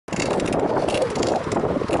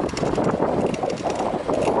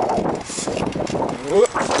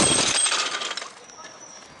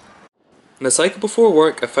On a cycle before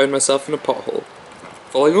work, I found myself in a pothole.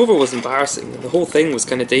 Falling over was embarrassing, and the whole thing was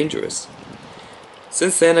kinda dangerous.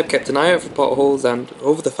 Since then, I've kept an eye out for potholes, and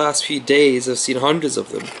over the past few days, I've seen hundreds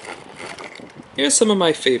of them. Here's some of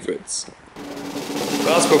my favourites.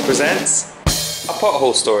 Glasgow presents a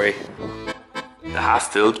pothole story. The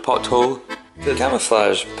half-filled pothole, the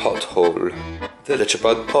camouflage pothole, the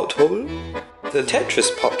litterbug pothole, the Tetris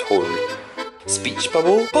pothole, speech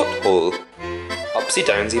bubble pothole,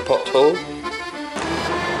 upsy-downsy pothole,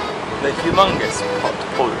 the humongous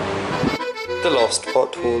pothole, the lost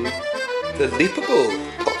pothole, the leapable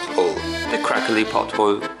pothole, the crackly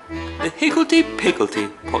pothole, the higgledy-piggledy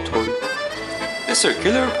pothole, the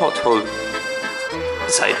circular pothole, the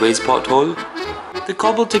sideways pothole, the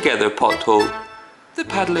cobbled-together pothole, the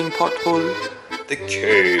paddling pothole, the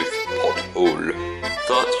cave pothole,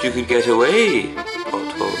 thought you could get away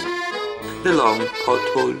pothole, the long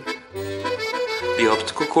pothole, the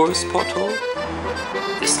obstacle course pothole,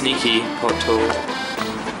 the sneaky pothole,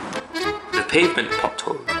 the pavement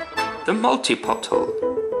pothole, the multi-pothole,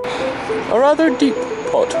 a rather deep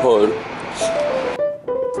pothole,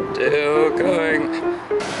 still going,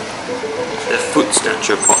 the foot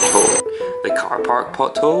snatcher pothole, the car park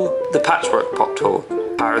pothole, the patchwork pothole,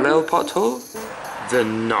 parallel pothole, the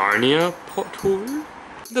Narnia pothole,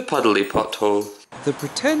 the puddly pothole, the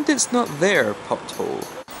pretend it's not there pothole,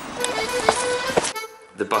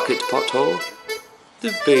 the bucket pothole,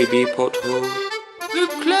 the baby pothole, the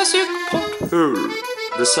classic pothole,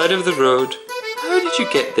 the side of the road, how did you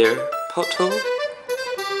get there pothole,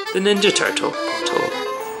 the Ninja Turtle pothole,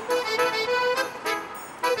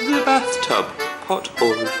 the bathtub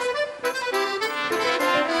pothole.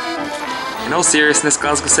 In all seriousness,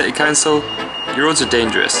 Glasgow City Council, your roads are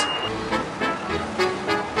dangerous.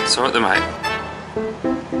 Sort them out.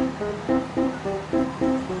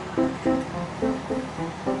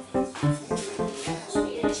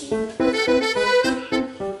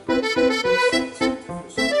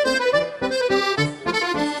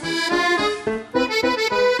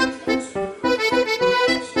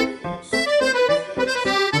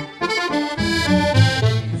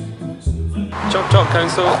 Chop chop,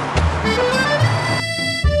 Council.